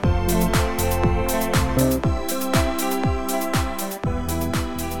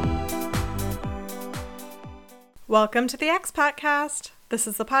Welcome to the Expatcast. This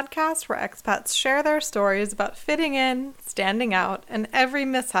is the podcast where expats share their stories about fitting in, standing out, and every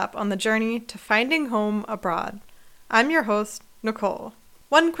mishap on the journey to finding home abroad. I'm your host, Nicole.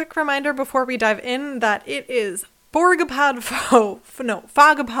 One quick reminder before we dive in that it is Fagapod Fo,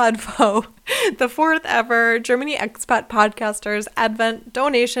 the fourth ever Germany Expat Podcasters Advent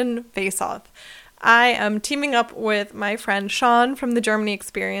Donation Face-Off. I am teaming up with my friend Sean from the Germany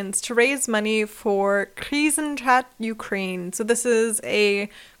Experience to raise money for Krisentrat Ukraine. So this is a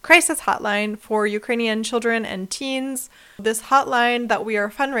crisis hotline for Ukrainian children and teens. This hotline that we are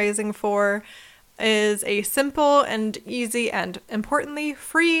fundraising for is a simple and easy and, importantly,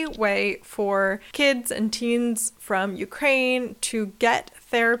 free way for kids and teens from Ukraine to get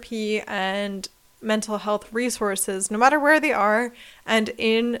therapy and mental health resources, no matter where they are, and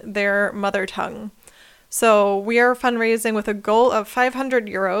in their mother tongue. So we are fundraising with a goal of 500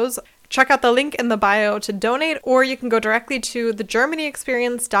 euros. Check out the link in the bio to donate, or you can go directly to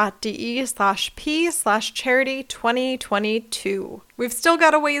thegermanyexperience.de/p/charity2022. We've still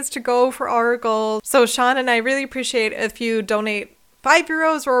got a ways to go for our goal, so Sean and I really appreciate if you donate 5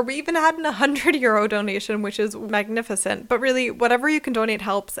 euros, or we even had an 100 euro donation, which is magnificent. But really, whatever you can donate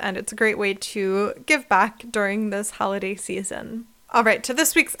helps, and it's a great way to give back during this holiday season. All right, to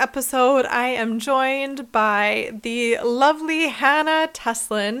this week's episode, I am joined by the lovely Hannah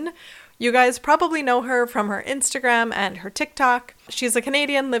Teslin. You guys probably know her from her Instagram and her TikTok. She's a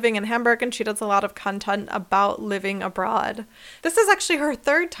Canadian living in Hamburg, and she does a lot of content about living abroad. This is actually her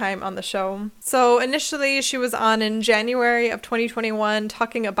third time on the show. So initially she was on in January of 2021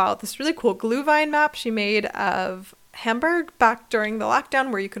 talking about this really cool Glühwein map she made of Hamburg back during the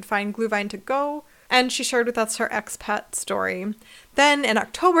lockdown where you could find Glühwein to go. And she shared with us her expat story. Then in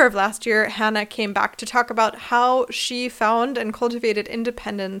October of last year, Hannah came back to talk about how she found and cultivated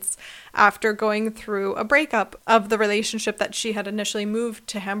independence after going through a breakup of the relationship that she had initially moved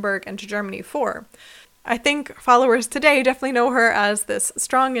to Hamburg and to Germany for. I think followers today definitely know her as this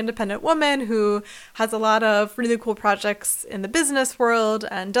strong, independent woman who has a lot of really cool projects in the business world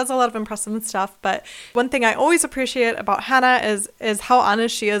and does a lot of impressive stuff. But one thing I always appreciate about Hannah is how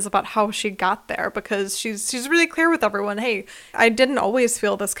honest she is about how she got there, because she's really clear with everyone. Hey, I didn't always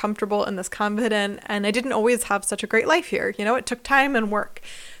feel this comfortable and this confident, and I didn't always have such a great life here. You know, it took time and work.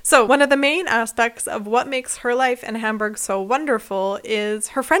 So one of the main aspects of what makes her life in Hamburg so wonderful is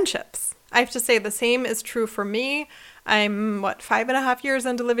her friendships. I have to say the same is true for me. I'm, 5.5 years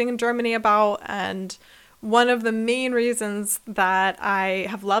into living in Germany and one of the main reasons that I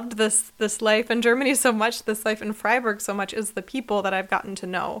have loved this life in Germany so much, this life in Freiburg so much, is the people that I've gotten to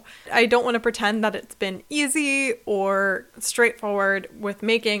know. I don't want to pretend that it's been easy or straightforward with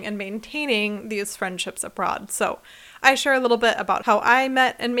making and maintaining these friendships abroad. So I share a little bit about how I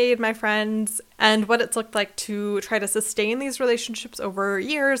met and made my friends and what it's looked like to try to sustain these relationships over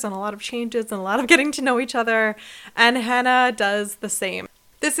years and a lot of changes and a lot of getting to know each other. And Hannah does the same.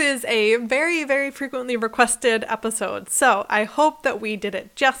 This is a very, very frequently requested episode, so I hope that we did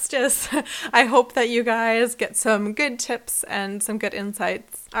it justice. I hope that you guys get some good tips and some good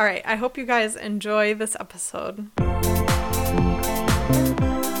insights. All right, I hope you guys enjoy this episode.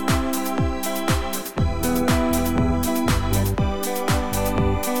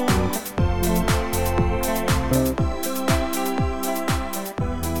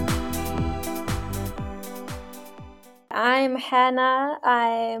 I'm Hannah.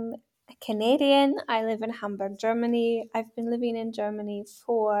 I'm a Canadian. I live in Hamburg, Germany. I've been living in Germany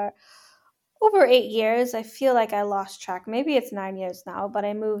for over 8 years. I feel like I lost track. Maybe it's 9 years now, but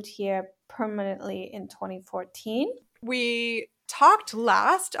I moved here permanently in 2014. We talked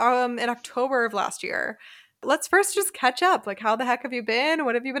last in October of last year. Let's first just catch up. How the heck have you been?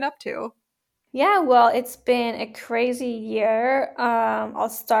 What have you been up to? Yeah, well, it's been a crazy year. I'll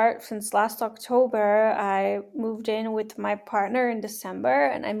start since last October. I moved in with my partner in December,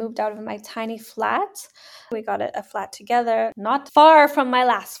 and I moved out of my tiny flat. We got a flat together, not far from my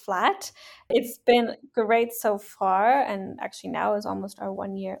last flat. It's been great so far, and actually now is almost our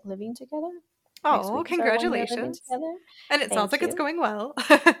 1 year living together. Oh, congratulations. And it sounds like it's going well.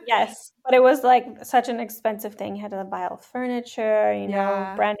 Yes, but it was such an expensive thing. You had to buy all furniture,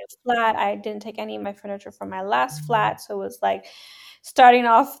 brand new flat. I didn't take any of my furniture from my last flat, so it was starting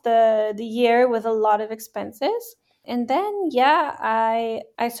off the year with a lot of expenses. And then, I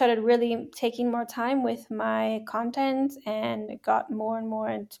started really taking more time with my content and got more and more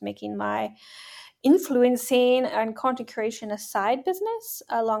into making my influencing and content creation a side business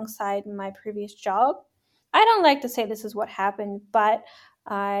alongside my previous job. I don't like to say this is what happened, but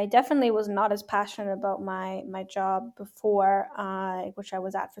I definitely was not as passionate about my job before, which I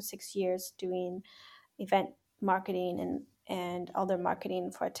was at for 6 years doing event marketing and other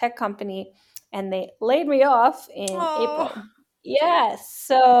marketing for a tech company, and they laid me off in Oh, April. Yes.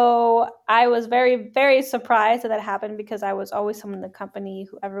 So I was very, very surprised that that happened because I was always someone in the company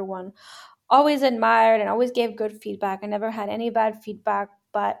who everyone always admired and always gave good feedback. I never had any bad feedback,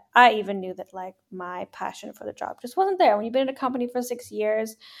 but I even knew that like my passion for the job just wasn't there. When you've been in a company for 6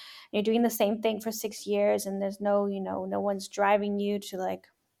 years, and you're doing the same thing for 6 years, and there's no, no one's driving you to like,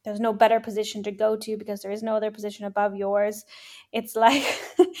 there's no better position to go to because there is no other position above yours. It's like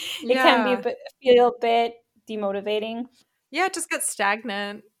it can be yeah. feel a bit demotivating. Yeah, it just gets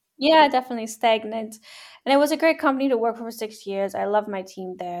stagnant. Yeah, definitely stagnant. And it was a great company to work for 6 years. I love my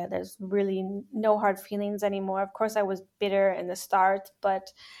team there. There's really no hard feelings anymore. Of course, I was bitter in the start,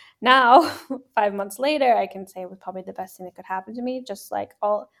 but now, 5 months later, I can say it was probably the best thing that could happen to me. Just like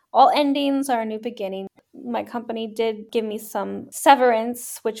all endings are a new beginning. My company did give me some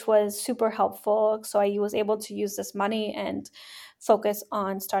severance, which was super helpful. So I was able to use this money and focus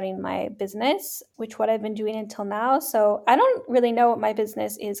on starting my business, which what I've been doing until now. So I don't really know what my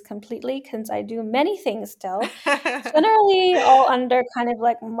business is completely since I do many things still. Generally all under kind of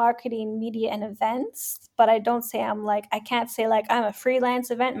like marketing, media and events, but I can't say like I'm a freelance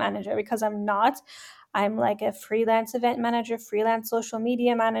event manager because I'm not. I'm like a freelance event manager, freelance social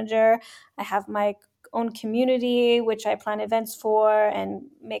media manager. I have my own community, which I plan events for and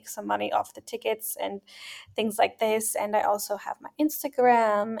make some money off the tickets and things like this. And I also have my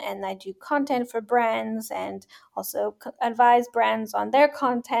Instagram and I do content for brands and also advise brands on their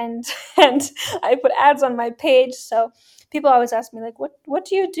content. And I put ads on my page. So people always ask me like, what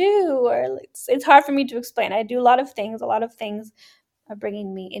do you do? Or it's hard for me to explain. I do a lot of things. A lot of things are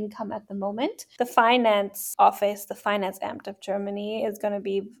bringing me income at the moment. The finance office, the finance amt of Germany is going to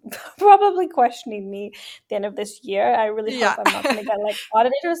be probably questioning me at the end of this year. I really hope Yeah. I'm not going to get like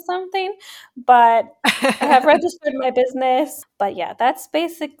audited or something, but I have registered my business. But yeah, that's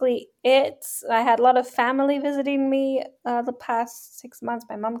basically it. I had a lot of family visiting me the past 6 months.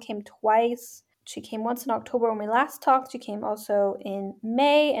 My mom came twice. She came once in October when we last talked. She came also in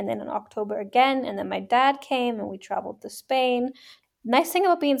May and then in October again. And then my dad came and we traveled to Spain. Nice thing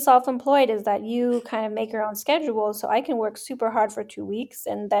about being self-employed is that you kind of make your own schedule. So I can work super hard for 2 weeks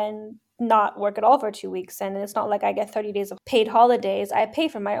and then not work at all for 2 weeks. And it's not like I get 30 days of paid holidays. I pay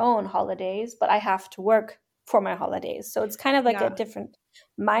for my own holidays, but I have to work for my holidays. So it's kind of like a Yeah. different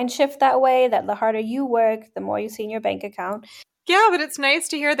mind shift that way, that the harder you work, the more you see in your bank account. Yeah, but it's nice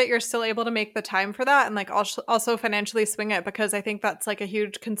to hear that you're still able to make the time for that and like also financially swing it, because I think that's like a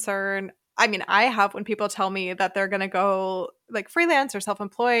huge concern. I mean, I have when people tell me that they're going to go like freelance or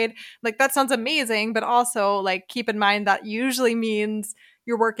self-employed, like that sounds amazing, but also like keep in mind that usually means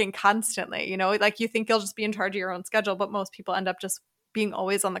you're working constantly, like you think you'll just be in charge of your own schedule, but most people end up just being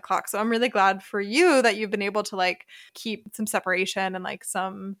always on the clock. So I'm really glad for you that you've been able to like keep some separation and like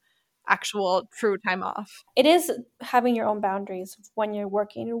some actual true time off. It is having your own boundaries when you're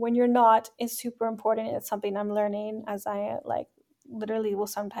working and when you're not is super important. It's something I'm learning as I like literally will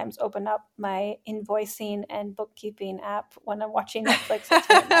sometimes open up my invoicing and bookkeeping app when I'm watching Netflix at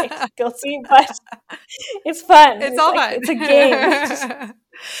 2 at night. Guilty, but it's fun. It's It's all like fun. it's a game. Just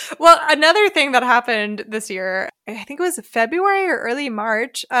Well, another thing that happened this year, I think it was February or early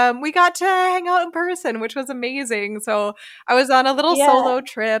March, we got to hang out in person, which was amazing. So I was on a little yeah. solo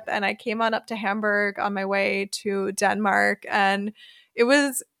trip and I came on up to Hamburg on my way to Denmark. And it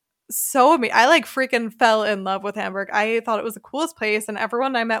was so amazing. I like freaking fell in love with Hamburg. I thought it was the coolest place and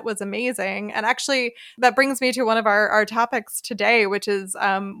everyone I met was amazing. And actually, that brings me to one of our topics today, which is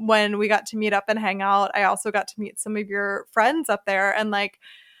when we got to meet up and hang out. I also got to meet some of your friends up there, and like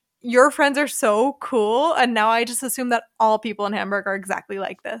your friends are so cool. And now I just assume that all people in Hamburg are exactly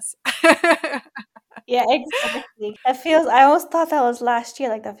like this. Yeah, exactly. I always thought that was last year.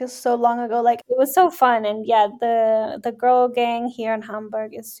 Like that feels so long ago. Like it was so fun. And yeah, the girl gang here in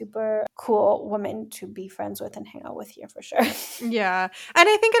Hamburg is super cool women to be friends with and hang out with here for sure. Yeah. And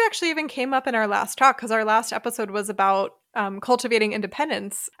I think it actually even came up in our last talk because our last episode was about cultivating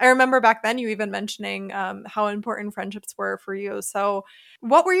independence. I remember back then you even mentioning how important friendships were for you. So,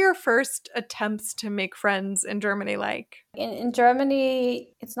 what were your first attempts to make friends in Germany like? In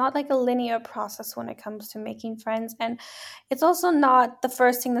Germany, it's not like a linear process when it comes to making friends. And it's also not the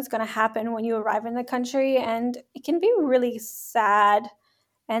first thing that's going to happen when you arrive in the country. And it can be really sad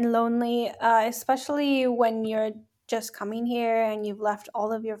and lonely, especially when you're just coming here and you've left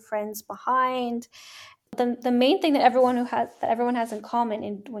all of your friends behind. The main thing that everyone has in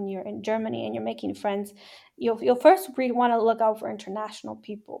common when you're in Germany and you're making friends, you'll first want to look out for international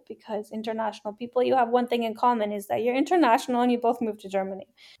people, because international people, you have one thing in common is that you're international and you both moved to Germany.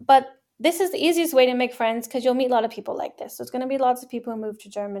 But this is the easiest way to make friends because you'll meet a lot of people like this. There's going to be lots of people who move to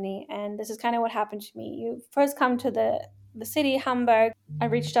Germany, and this is kind of what happened to me. You first come to the city, Hamburg. I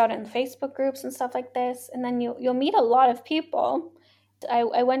reached out in Facebook groups and stuff like this, and then you'll meet a lot of people.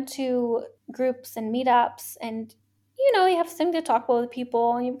 I went to groups and meetups, and you have something to talk about with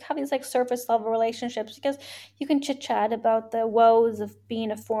people, and you have these like surface level relationships because you can chit chat about the woes of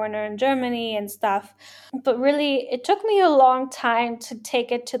being a foreigner in Germany and stuff. But really, it took me a long time to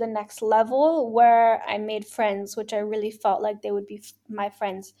take it to the next level where I made friends, which I really felt like they would be my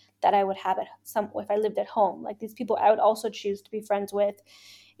friends that I would have if I lived at home. Like these people I would also choose to be friends with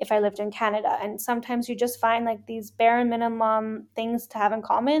if I lived in Canada. And sometimes you just find like these bare minimum things to have in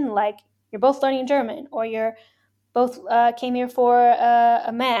common, like you're both learning German, or you're both came here for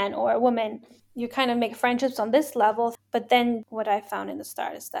a man or a woman. You kind of make friendships on this level. But then what I found in the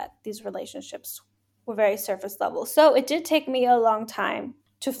start is that these relationships were very surface level. So it did take me a long time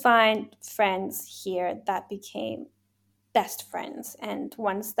to find friends here that became best friends, and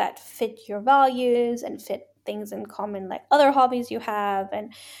ones that fit your values and fit things in common, like other hobbies you have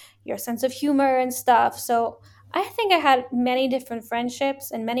and your sense of humor and stuff. So I think I had many different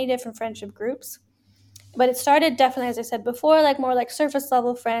friendships and many different friendship groups. But it started definitely, as I said before, like more like surface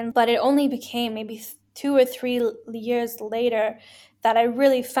level friends. But it only became maybe 2 or 3 years later that I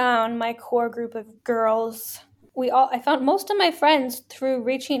really found my core group of girls. I found most of my friends through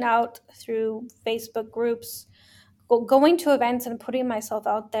reaching out through Facebook groups, going to events and putting myself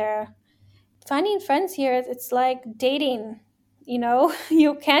out there. Finding friends here, it's like dating.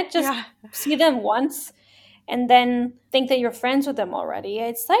 You can't just see them once and then think that you're friends with them already.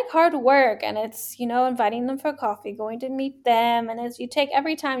 It's like hard work, and it's, inviting them for coffee, going to meet them. And as you take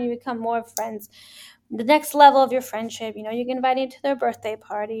every time, you become more friends. The next level of your friendship, you get invited to their birthday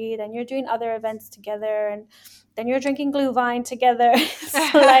party, then you're doing other events together, and then you're drinking Glühwein together. So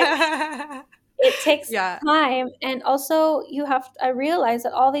like it takes time. And also I realized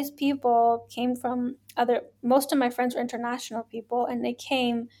that all these people came from most of my friends were international people, and they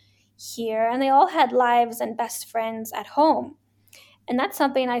came here and they all had lives and best friends at home. And that's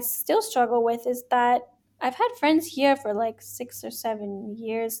something I still struggle with, is that I've had friends here for like 6 or 7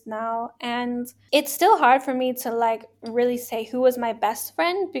 years now, and it's still hard for me to like really say who was my best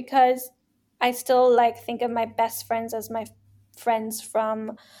friend, because I still like think of my best friends as my friends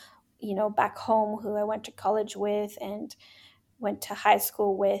from back home, who I went to college with and went to high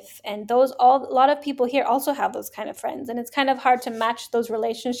school with. And a lot of people here also have those kind of friends, and it's kind of hard to match those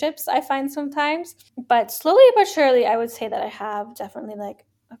relationships, I find sometimes. But slowly but surely, I would say that I have definitely like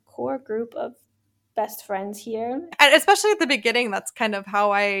a core group of best friends here. And especially at the beginning, that's kind of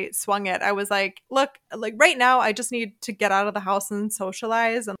how I swung it. I was like, look, like right now, I just need to get out of the house and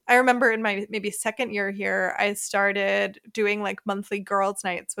socialize. And I remember in my maybe second year here, I started doing like monthly girls'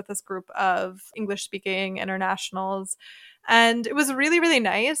 nights with this group of English speaking internationals. And it was really, really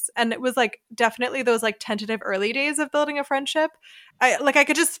nice. And it was like definitely those like tentative early days of building a friendship. I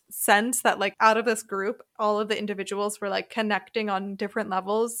could just sense that like out of this group, all of the individuals were like connecting on different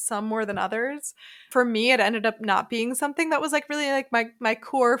levels, some more than others. For me, it ended up not being something that was like really like my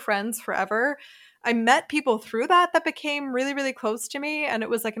core friends forever. I met people through that became really, really close to me, and it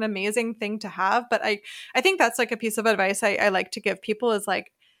was like an amazing thing to have. But I think that's like a piece of advice I like to give people is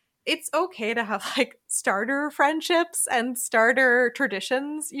like, it's okay to have like starter friendships and starter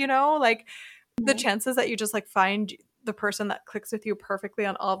traditions, like the chances that you just like find the person that clicks with you perfectly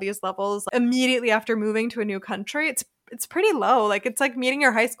on all these levels immediately after moving to a new country, it's pretty low. Like it's like meeting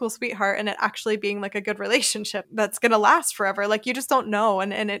your high school sweetheart and it actually being like a good relationship that's gonna last forever. Like you just don't know,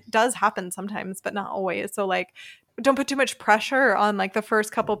 and it does happen sometimes, but not always. So like don't put too much pressure on like the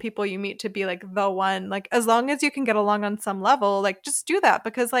first couple people you meet to be like the one. Like as long as you can get along on some level, like just do that,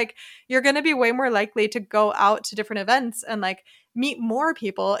 because like you're going to be way more likely to go out to different events and like meet more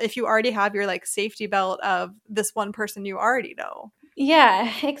people if you already have your like safety belt of this one person you already know.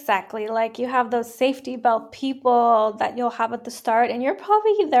 Yeah, exactly. Like you have those safety belt people that you'll have at the start, and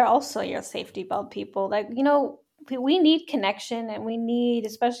they're also your safety belt people. Like, we need connection, and we need,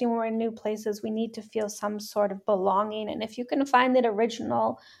 especially when we're in new places, we need to feel some sort of belonging. And if you can find that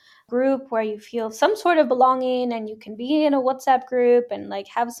original group where you feel some sort of belonging, and you can be in a WhatsApp group and like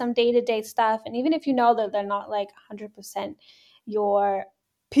have some day-to-day stuff, and even if you know that they're not like 100% your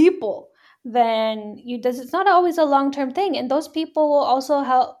people, then it's not always a long-term thing, and those people will also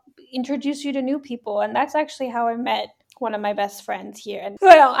help introduce you to new people. And that's actually how I met one of my best friends here. And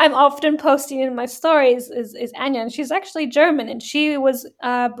I'm often posting in my stories is Anya, and she's actually German, and she was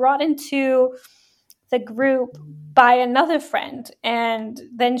brought into the group by another friend, and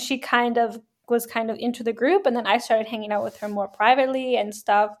then she was kind of into the group, and then I started hanging out with her more privately and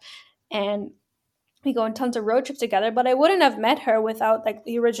stuff. and we go on tons of road trips together. But I wouldn't have met her without like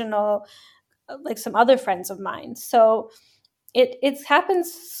the original, like some other friends of mine. So it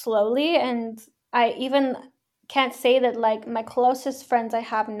happens slowly, and I even can't say that like my closest friends I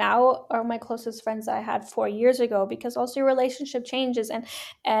have now are my closest friends I had 4 years ago, because also your relationship changes,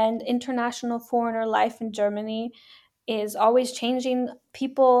 and international foreigner life in Germany is always changing.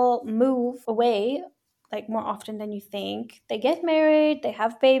 People move away like more often than you think. They get married, they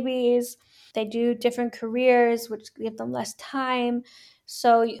have babies, they do different careers, which give them less time.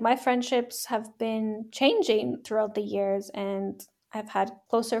 So my friendships have been changing throughout the years, and I've had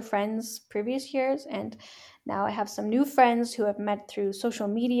closer friends previous years, and now I have some new friends who I've met through social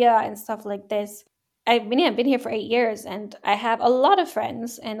media and stuff like this. I've been here for 8 years, and I have a lot of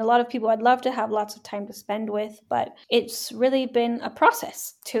friends and a lot of people I'd love to have lots of time to spend with, but it's really been a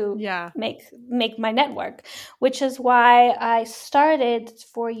process to Yeah. make my network, which is why I started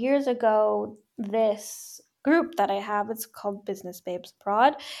 4 years ago this group that I have. It's called Business Babes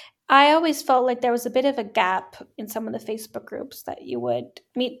Abroad. I always felt like there was a bit of a gap in some of the Facebook groups, that you would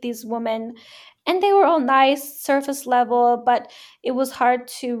meet these women and they were all nice, surface level, but it was hard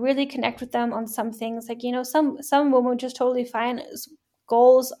to really connect with them on some things. Like, some women just totally fine.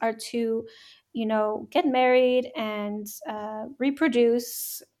 Goals are to, get married and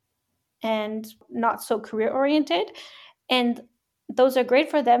reproduce, and not so career oriented. And those are great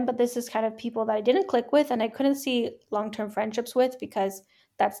for them, but this is kind of people that I didn't click with and I couldn't see long term friendships with, because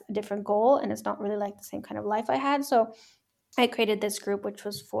that's a different goal and it's not really like the same kind of life I had. So I created this group, which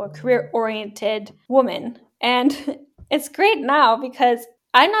was for career oriented women. And it's great now because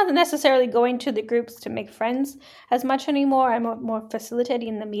I'm not necessarily going to the groups to make friends as much anymore. I'm more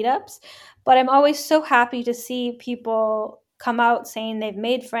facilitating the meetups. But I'm always so happy to see people come out saying they've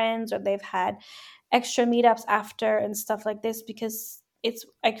made friends or they've had extra meetups after and stuff like this, because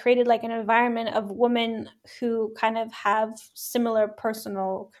I created like an environment of women who kind of have similar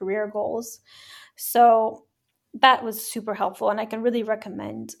personal career goals. So that was super helpful, and I can really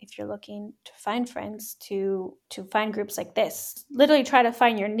recommend, if you're looking to find friends, to find groups like this. Literally try to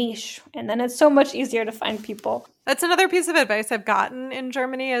find your niche, and then it's so much easier to find people. That's another piece of advice I've gotten in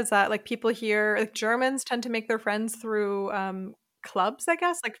Germany, is that like people here, like Germans tend to make their friends through clubs, I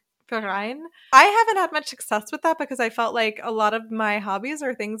guess, like Verein. I haven't had much success with that because I felt like a lot of my hobbies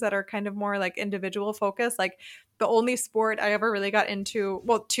are things that are kind of more like individual focused. Like the only sport I ever really got into,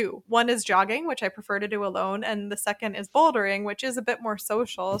 well, two. One is jogging, which I prefer to do alone, and the second is bouldering, which is a bit more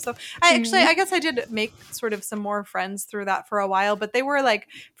social. So I guess I did make sort of some more friends through that for a while, but they were like,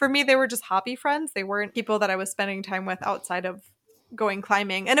 for me, they were just hobby friends. They weren't people that I was spending time with outside of going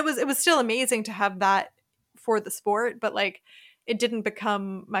climbing. And it was still amazing to have that for the sport, but like it didn't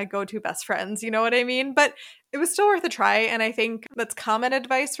become my go-to best friends, you know what I mean? But it was still worth a try, and I think that's common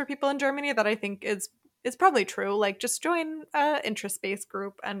advice for people in Germany that I think is probably true. Like just join a interest-based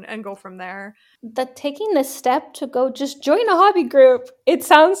group and go from there. That taking the step to go just join a hobby group, it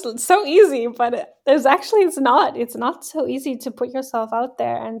sounds so easy, but it's not so easy to put yourself out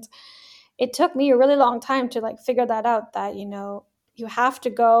there. And it took me a really long time to like figure that out, that you have to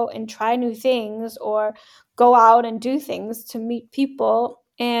go and try new things or go out and do things to meet people.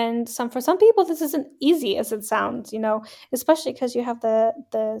 And for some people this isn't easy as it sounds, especially because you have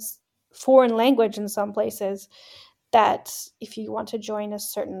the foreign language in some places, that if you want to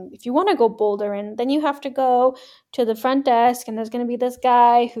if you want to go bouldering, then you have to go to the front desk, and there's going to be this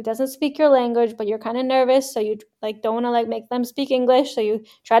guy who doesn't speak your language, but you're kind of nervous, so you like don't want to like make them speak English, so you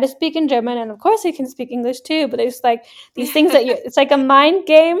try to speak in German, and of course he can speak English too, but it's like these things that it's like a mind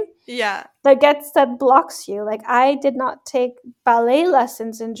game. Yeah. That blocks you. Like I did not take ballet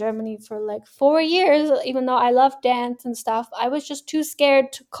lessons in Germany for like 4 years, even though I love dance and stuff. I was just too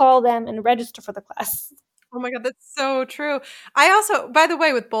scared to call them and register for the class. Oh my God, that's so true. I also, by the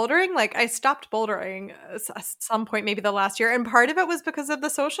way, with bouldering, like I stopped bouldering at some point, maybe the last year. And part of it was because of the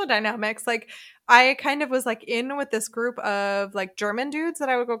social dynamics. Like I kind of was like in with this group of like German dudes that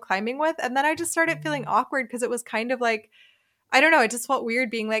I would go climbing with. And then I just started feeling awkward because it was kind of like, I don't know, it just felt weird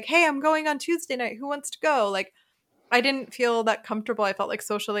being like, hey, I'm going on Tuesday night. Who wants to go? Like I didn't feel that comfortable. I felt like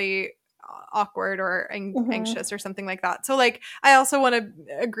socially awkward or anxious or something like that. So like I also want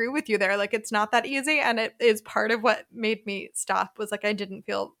to agree with you there. Like it's not that easy, and it is part of what made me stop, was like I didn't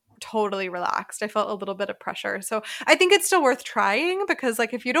feel totally relaxed. I felt a little bit of pressure. So I think it's still worth trying, because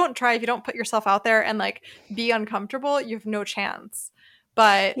like if you don't try, if you don't put yourself out there and like be uncomfortable, you have no chance.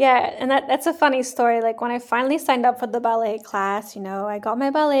 But yeah, and that's a funny story. Like when I finally signed up for the ballet class, I got my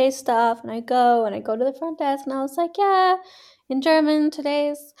ballet stuff and I go to the front desk and I was like, yeah, in German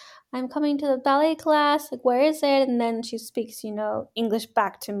today's I'm coming to the ballet class. Like, where is it? And then she speaks, English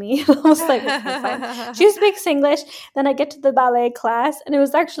back to me. I was like, okay, fine. She speaks English. Then I get to the ballet class, and it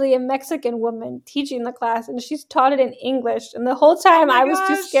was actually a Mexican woman teaching the class, and she's taught it in English. And the whole Oh time my I was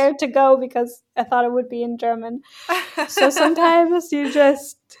too gosh. scared to go because I thought it would be in German. So sometimes you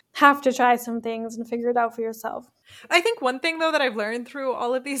just have to try some things and figure it out for yourself. I think one thing though that I've learned through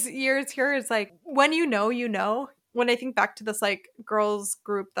all of these years here is like when you know, you know. When I think back to this like girls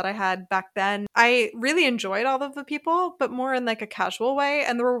group that I had back then, I really enjoyed all of the people, but more in like a casual way.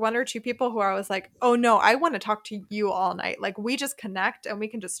 And there were one or two people who I was like, "Oh no, I want to talk to you all night. Like we just connect and we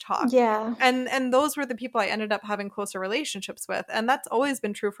can just talk." Yeah. And those were the people I ended up having closer relationships with. And that's always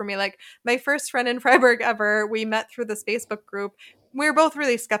been true for me. Like my first friend in Freiburg ever, we met through this Facebook group. We were both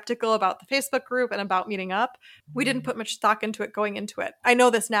really skeptical about the Facebook group and about meeting up. We didn't put much stock into it going into it. I know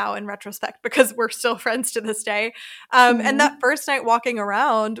this now in retrospect because we're still friends to this day. And that Mm-hmm. first night walking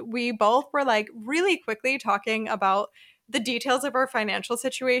around, we both were like really quickly talking about the details of our financial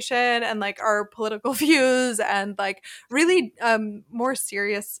situation and like our political views and like really more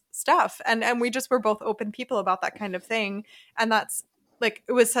serious stuff. And we just were both open people about that kind of thing. And that's like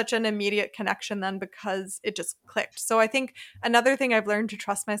it was such an immediate connection then because it just clicked. So I think another thing I've learned to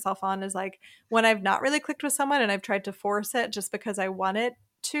trust myself on is like when I've not really clicked with someone and I've tried to force it just because I want it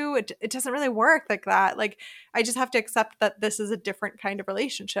to, it doesn't really work like that. Like I just have to accept that this is a different kind of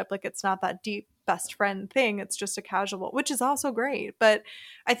relationship. Like it's not that deep best friend thing. It's just a casual, which is also great. But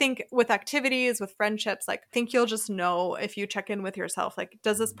I think with activities, with friendships, like I think you'll just know if you check in with yourself, like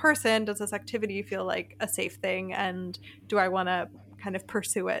does this activity feel like a safe thing? And do I want to kind of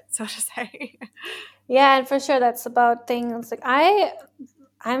pursue it, so to say? Yeah, and for sure that's about things like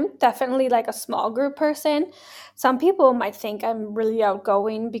I'm definitely like a small group person. Some people might think I'm really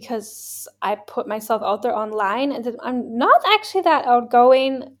outgoing because I put myself out there online, and I'm not actually that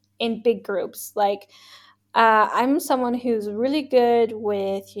outgoing in big groups. Like, I'm someone who's really good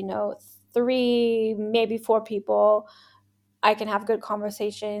with, 3, maybe 4 people. I can have good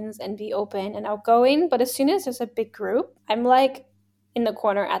conversations and be open and outgoing. But as soon as there's a big group, I'm like in the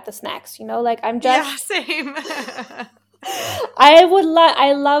corner at the snacks, like I'm Yeah, just same.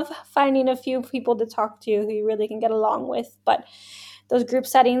 I love finding a few people to talk to who you really can get along with, but those group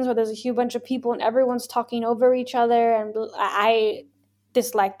settings where there's a huge bunch of people and everyone's talking over each other, and I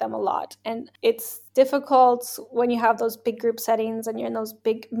dislike them a lot. And it's difficult when you have those big group settings and you're in those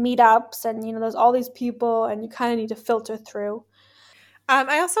big meetups and there's all these people and you kind of need to filter through.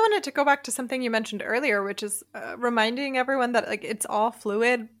 I also wanted to go back to something you mentioned earlier, which is reminding everyone that like it's all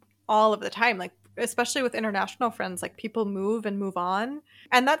fluid all of the time. Like especially with international friends, like people move and move on,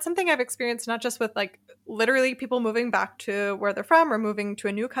 and that's something I've experienced not just with like literally people moving back to where they're from or moving to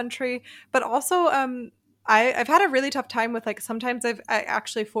a new country, but also I've had a really tough time with like sometimes I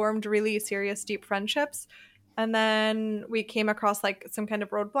actually formed really serious deep friendships. And then we came across like some kind of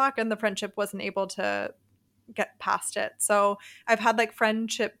roadblock, and the friendship wasn't able to get past it. So I've had like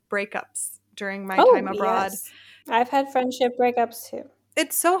friendship breakups during my time Oh, abroad. yes. I've had friendship breakups too.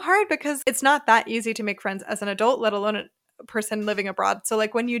 It's so hard because it's not that easy to make friends as an adult, let alone a person living abroad. So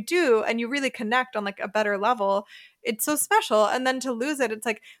like when you do and you really connect on like a better level, it's so special. And then to lose it, it's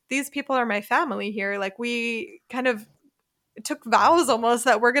like these people are my family here. Like we kind of took vows almost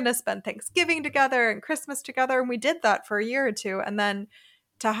that we're going to spend Thanksgiving together and Christmas together. And we did that for a year or two. And then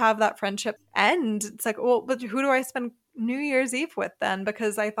to have that friendship end, it's like, well, but who do I spend New Year's Eve with then?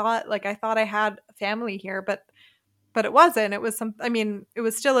 Because I thought I had family here, but it wasn't. It was some, I mean, it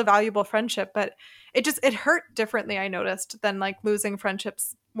was still a valuable friendship, but it hurt differently, I noticed, than like losing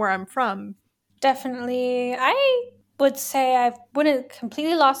friendships where I'm from. Definitely. I would say I wouldn't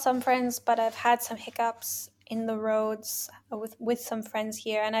completely lost some friends, but I've had some hiccups in the roads with some friends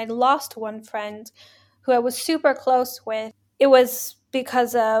here. And I lost one friend who I was super close with. It was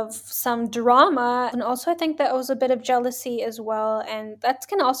because of some drama. And also, I think that was a bit of jealousy as well. And that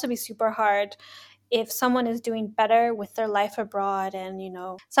can also be super hard if someone is doing better with their life abroad. And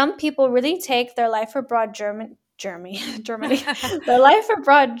some people really take their life abroad Germany, their life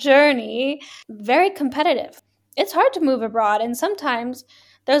abroad journey very competitive. It's hard to move abroad, and sometimes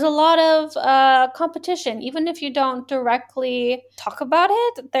there's a lot of competition. Even if you don't directly talk about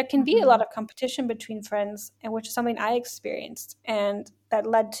it, there can be a lot Mhm. of competition between friends, and which is something I experienced, and that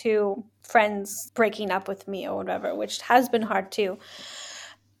led to friends breaking up with me or whatever, which has been hard too.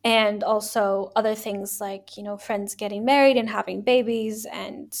 And also other things like friends getting married and having babies,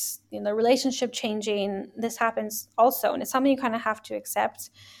 and the relationship changing. This happens also, and it's something you kind of have to accept.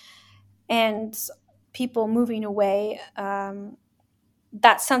 And people moving away,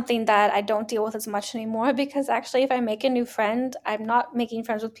 that's something that I don't deal with as much anymore, because actually, if I make a new friend, I'm not making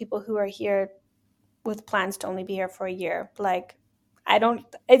friends with people who are here with plans to only be here for a year. Like, I don't,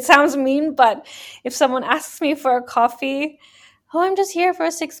 it sounds mean, but if someone asks me for a coffee, oh, I'm just here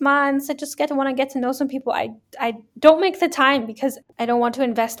for 6 months. I just want to get to know some people. I don't make the time, because I don't want to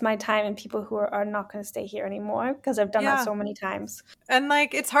invest my time in people who are not going to stay here anymore, because I've done that Yeah. so many times. And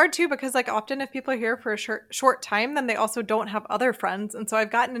like it's hard too because like often if people are here for a short time, then they also don't have other friends. And so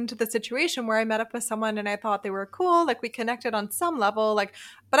I've gotten into the situation where I met up with someone and I thought they were cool, like we connected on some level, like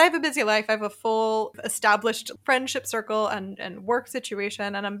but I have a busy life. I have a full established friendship circle and work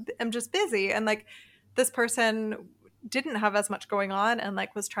situation and I'm just busy and like this person didn't have as much going on and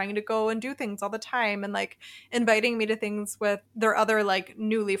like was trying to go and do things all the time and like inviting me to things with their other like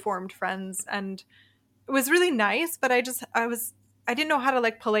newly formed friends and it was really nice, but I didn't know how to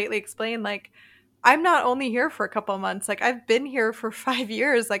like politely explain like I'm not only here for a couple months. Like I've been here for 5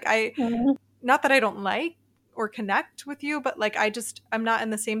 years. Like I Mhm. not that I don't like or connect with you, but like I'm not in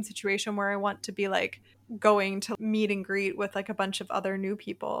the same situation where I want to be like going to meet and greet with like a bunch of other new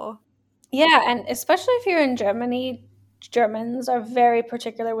people. Yeah, and especially if you're in Germany, Germans are very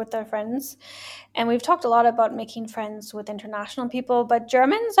particular with their friends. And we've talked a lot about making friends with international people, but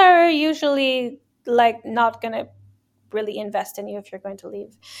Germans are usually like not going to really invest in you if you're going to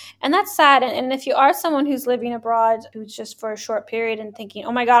leave. And that's sad. And if you are someone who's living abroad, who's just for a short period and thinking,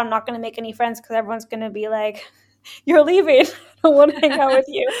 oh my God, I'm not going to make any friends because everyone's going to be like, you're leaving. I don't want to hang out with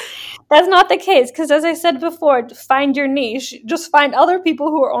you. That's not the case, because as I said before, find your niche. Just find other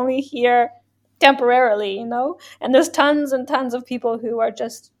people who are only here temporarily, And there's tons and tons of people who are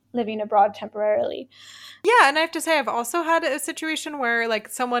just living abroad temporarily. Yeah, and I have to say I've also had a situation where like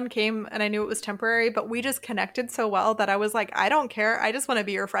someone came and I knew it was temporary, but we just connected so well that I was like, I don't care. I just want to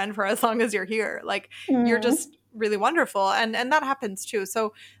be your friend for as long as you're here. Like you're Mm, just really wonderful and that happens too.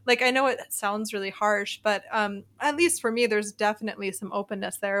 So like I know it sounds really harsh, but at least for me there's definitely some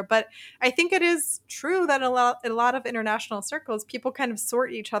openness there. But I think it is true that a lot of international circles people kind of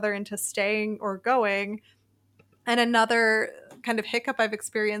sort each other into staying or going and another kind of hiccup I've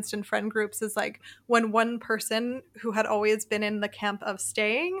experienced in friend groups is like when one person who had always been in the camp of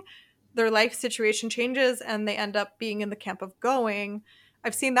staying, their life situation changes and they end up being in the camp of going.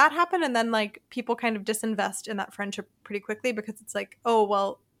 I've seen that happen. And then like people kind of disinvest in that friendship pretty quickly because it's like, oh,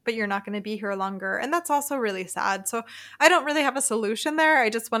 well, but you're not going to be here longer. And that's also really sad. So I don't really have a solution there. I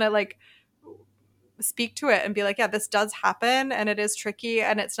just want to like speak to it and be like, yeah, this does happen and it is tricky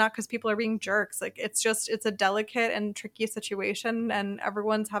and it's not because people are being jerks. Like it's a delicate and tricky situation and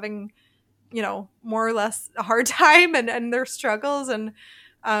everyone's having, more or less a hard time and their struggles and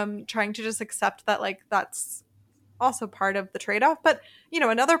trying to just accept that like that's also part of the trade-off. But,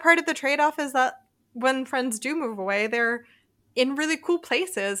 another part of the trade-off is that when friends do move away, they're in really cool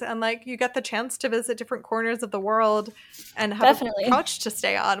places and like you get the chance to visit different corners of the world and have a definitely. couch to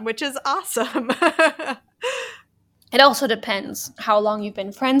stay on, which is awesome. It also depends how long you've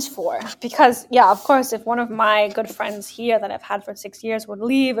been friends for. Because, yeah, of course, if one of my good friends here that I've had for 6 years would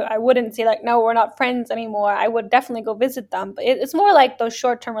leave, I wouldn't say, like, no, we're not friends anymore. I would definitely go visit them. But it's more like those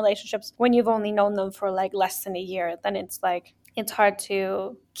short term relationships when you've only known them for, like, less than a year. Then it's like, it's hard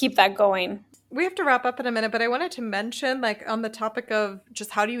to keep that going. We have to wrap up in a minute, but I wanted to mention, like, on the topic of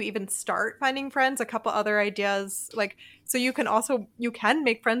just how do you even start finding friends, a couple other ideas. Like, so you can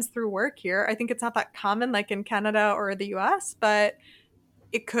make friends through work here. I think it's not that common, like in Canada or the US, but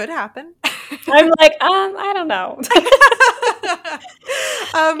it could happen. I'm like, I don't know.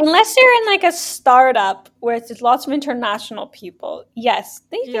 um, Unless you're in like a startup where it's lots of international people, yes,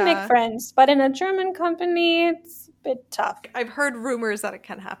 they can make yeah. friends. But in a German company, it's a bit tough. I've heard rumors that it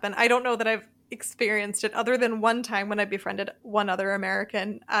can happen. I don't know that I've experienced it other than one time when I befriended one other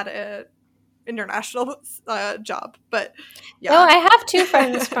American at a international job. But No, yeah. I have two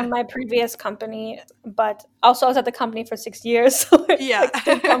friends from my previous company, but also I was at the company for 6 years, so Yeah. I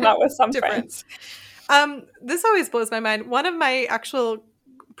did come out with some Different. friends. This always blows my mind. One of my actual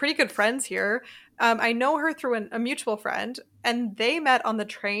pretty good friends here, I know her through a mutual friend, and they met on the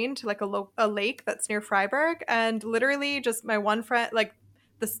train to like a lake that's near Freiburg, and literally just my one friend, like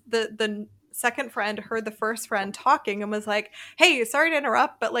the second friend heard the first friend talking and was like, "Hey, sorry to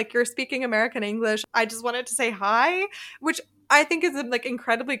interrupt, but like you're speaking American English. I just wanted to say hi," which I think is like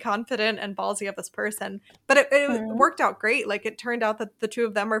incredibly confident and ballsy of this person. But it Hmm. worked out great. Like it turned out that the two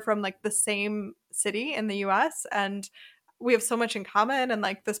of them are from like the same city in the US and we have so much in common and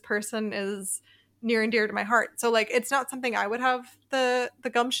like this person is near and dear to my heart. So like it's not something I would have the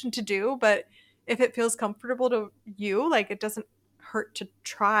gumption to do, but if it feels comfortable to you, like it doesn't hurt to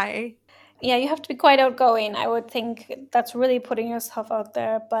try. Yeah, you have to be quite outgoing. I would think that's really putting yourself out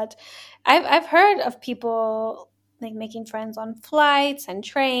there. But I've heard of people like making friends on flights and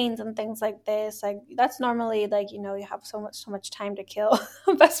trains and things like this. Like that's normally like, you have so much time to kill.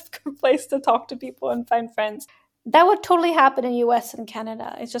 Best place to talk to people and find friends. That would totally happen in US and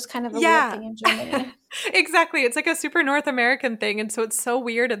Canada. It's just kind of a weird Yeah. thing in Germany. Exactly. It's like a super North American thing. And so it's so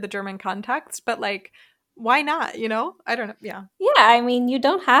weird in the German context, but like, why not? I don't know. Yeah. Yeah, I mean, you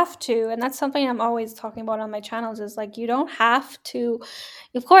don't have to. And that's something I'm always talking about on my channels is like, you don't have to.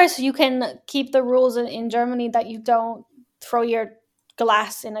 Of course, you can keep the rules in Germany that you don't throw your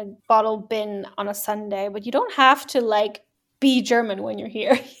glass in a bottle bin on a Sunday, but you don't have to like be German when you're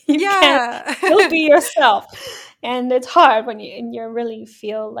here. You can Yeah. still be yourself. And it's hard when you really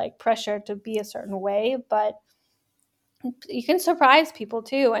feel like pressure to be a certain way, but you can surprise people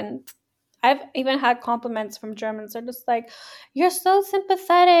too. And I've even had compliments from Germans. They're just like, "You're so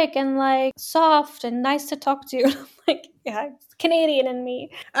sympathetic and like soft and nice to talk to." I'm like, yeah, it's Canadian in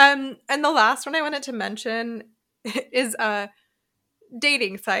me. And the last one I wanted to mention is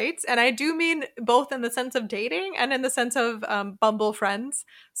dating sites, and I do mean both in the sense of dating and in the sense of Bumble Friends.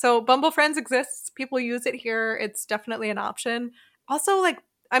 So Bumble Friends exists, people use it here, it's definitely an option. Also, like,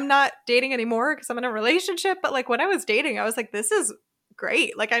 I'm not dating anymore because I'm in a relationship, but like when I was dating, I was like, this is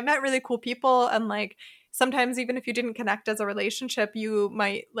great. Like I met really cool people, and like sometimes even if you didn't connect as a relationship, you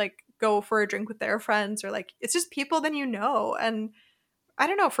might like go for a drink with their friends, or like it's just people then and I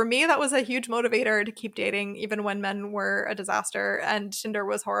don't know. For me, that was a huge motivator to keep dating, even when men were a disaster and Tinder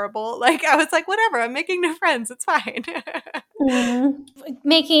was horrible. Like, I was like, whatever, I'm making new friends. It's fine.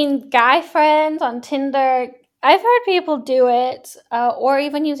 Making guy friends on Tinder. I've heard people do it, or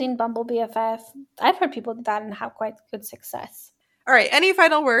even using Bumble BFF. I've heard people do that and have quite good success. All right. Any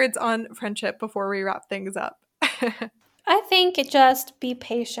final words on friendship before we wrap things up? I think it just be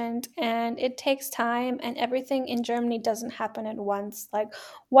patient and it takes time, and everything in Germany doesn't happen at once. Like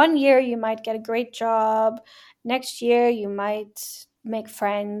 1 year you might get a great job, next year you might make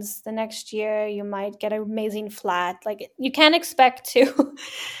friends, the next year you might get an amazing flat. Like you can't expect to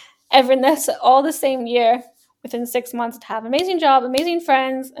everness all the same year within 6 months to have amazing job, amazing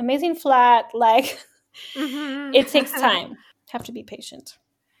friends, amazing flat. Like it takes time. Have to be patient.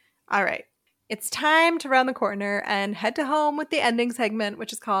 All right. It's time to round the corner and head to home with the ending segment,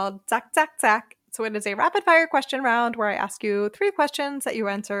 which is called Zack, Zack, Zack. So it is a rapid fire question round where I ask you 3 questions that you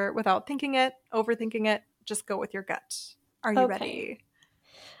answer without thinking it, overthinking it. Just go with your gut. Are you ready?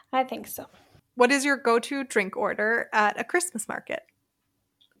 I think so. What is your go-to drink order at a Christmas market?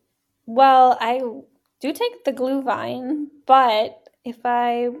 Well, I do take the Glühwein, but if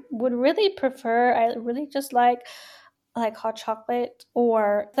I would really prefer, I really just like hot chocolate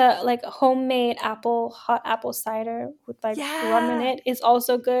or the like homemade hot apple cider with like rum in it is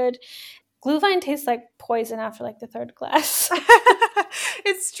also good. Glühwein tastes like poison after like the 3rd glass.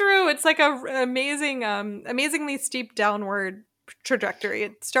 It's true. It's like a amazingly steep downward trajectory.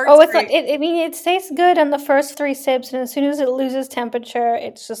 It starts great. It tastes good on the first 3 sips, and as soon as it loses temperature,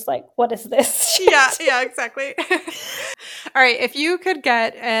 it's just like, what is this shit? Yeah, exactly. All right, if you could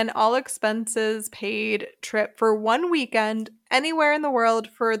get an all expenses paid trip for 1 weekend anywhere in the world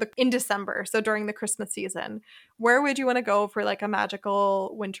in December, so during the Christmas season, where would you want to go for like a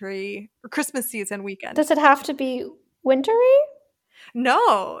magical wintry or Christmas season weekend? Does it have to be wintry?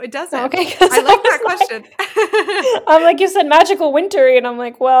 No, it doesn't. Okay, I like that question. I'm like, you said magical wintry, and I'm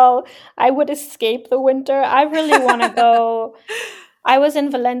like, well, I would escape the winter. I really want to go. I was in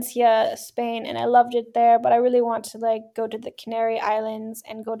Valencia, Spain, and I loved it there, but I really want to like go to the Canary Islands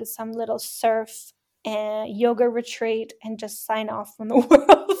and go to some little surf and yoga retreat and just sign off from the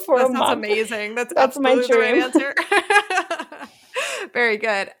world for a month. That's amazing. That's my dream. The right answer. Very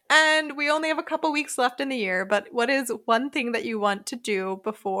good. And we only have a couple weeks left in the year, but what is one thing that you want to do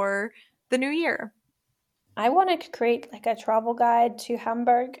before the new year? I want to create like a travel guide to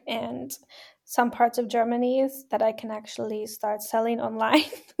Hamburg and some parts of Germany that I can actually start selling online,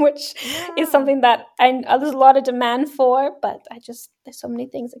 which is something that there's a lot of demand for, but there's so many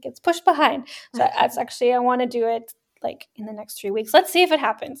things that gets pushed behind. So that's actually, I want to do it like in the next 3 weeks. Let's see if it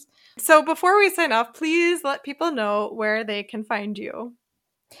happens. So before we sign off, please let people know where they can find you.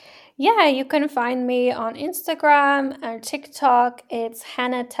 Yeah, you can find me on Instagram or TikTok. It's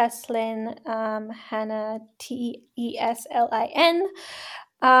Hannah Teslin, Hannah Teslin.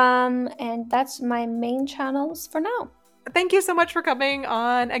 And that's my main channels for now. Thank you so much for coming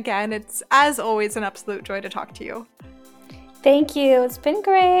on again. It's, as always, an absolute joy to talk to you. Thank you. It's been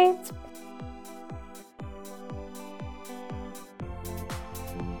great.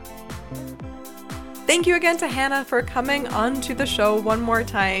 Thank you again to Hannah for coming onto the show one more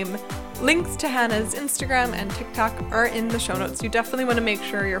time. Links to Hannah's Instagram and TikTok are in the show notes. You definitely want to make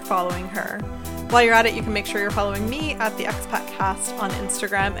sure you're following her. While you're at it, you can make sure you're following me at the ExpatCast on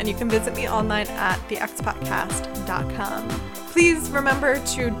Instagram, and you can visit me online at theexpatcast.com. Please remember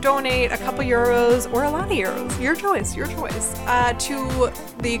to donate a couple euros or a lot of euros, your choice, to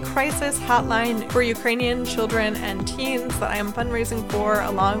the crisis hotline for Ukrainian children and teens that I am fundraising for,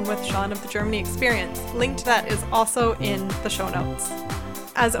 along with Sean of the Germany Experience. Link to that is also in the show notes.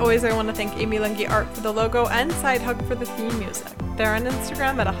 As always, I want to thank Amy Lungi Art for the logo and Side Hug for the theme music. They're on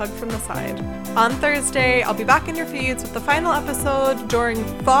Instagram at A Hug From The Side. On Thursday, I'll be back in your feeds with the final episode during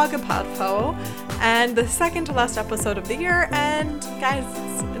Vågapadfo and the second to last episode of the year. And guys,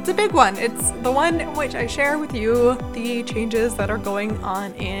 it's a big one. It's the one in which I share with you the changes that are going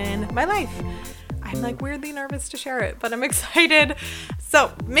on in my life. I'm like weirdly nervous to share it, but I'm excited.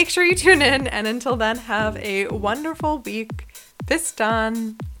 So make sure you tune in, and until then, have a wonderful week. Bis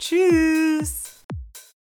dann. Tschüss.